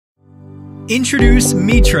Introduce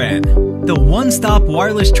MiTran, the one-stop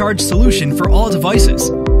wireless charge solution for all devices.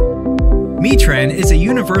 MiTran is a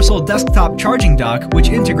universal desktop charging dock which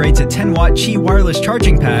integrates a 10-watt Qi wireless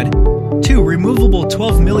charging pad, 2 removable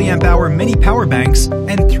 12 mAh mini power banks,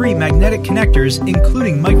 and 3 magnetic connectors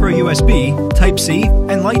including micro USB, Type-C,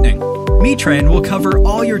 and Lightning. MiTran will cover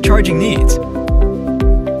all your charging needs.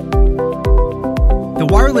 The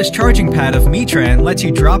wireless charging pad of MiTran lets you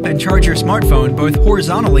drop and charge your smartphone both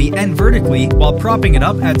horizontally and vertically while propping it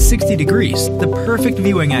up at 60 degrees, the perfect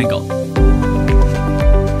viewing angle.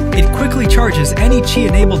 It quickly charges any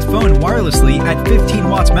Qi-enabled phone wirelessly at 15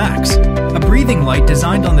 watts max. A breathing light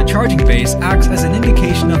designed on the charging base acts as an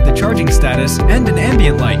indication of the charging status and an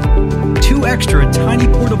ambient light. 2 extra tiny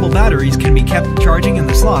portable batteries can be kept charging in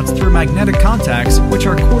the slots through magnetic contacts, which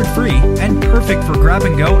are cord-free and perfect for grab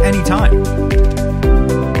and go anytime.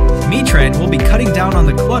 MiTran will be cutting down on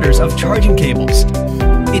the clutters of charging cables.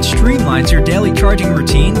 It streamlines your daily charging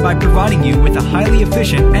routine by providing you with a highly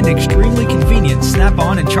efficient and extremely convenient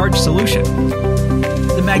snap-on and charge solution.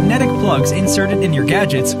 The magnetic plugs inserted in your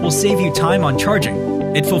gadgets will save you time on charging.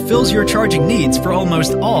 It fulfills your charging needs for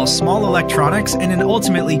almost all small electronics in an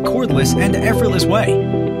ultimately cordless and effortless way.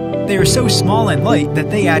 They are so small and light that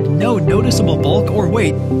they add no noticeable bulk or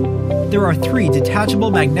weight. There are 3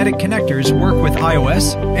 detachable magnetic connectors work with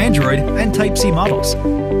iOS, Android, and Type-C models.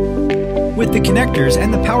 With the connectors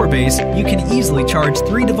and the power base, you can easily charge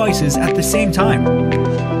 3 devices at the same time.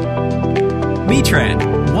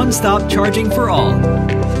 MiTran, one-stop charging for all.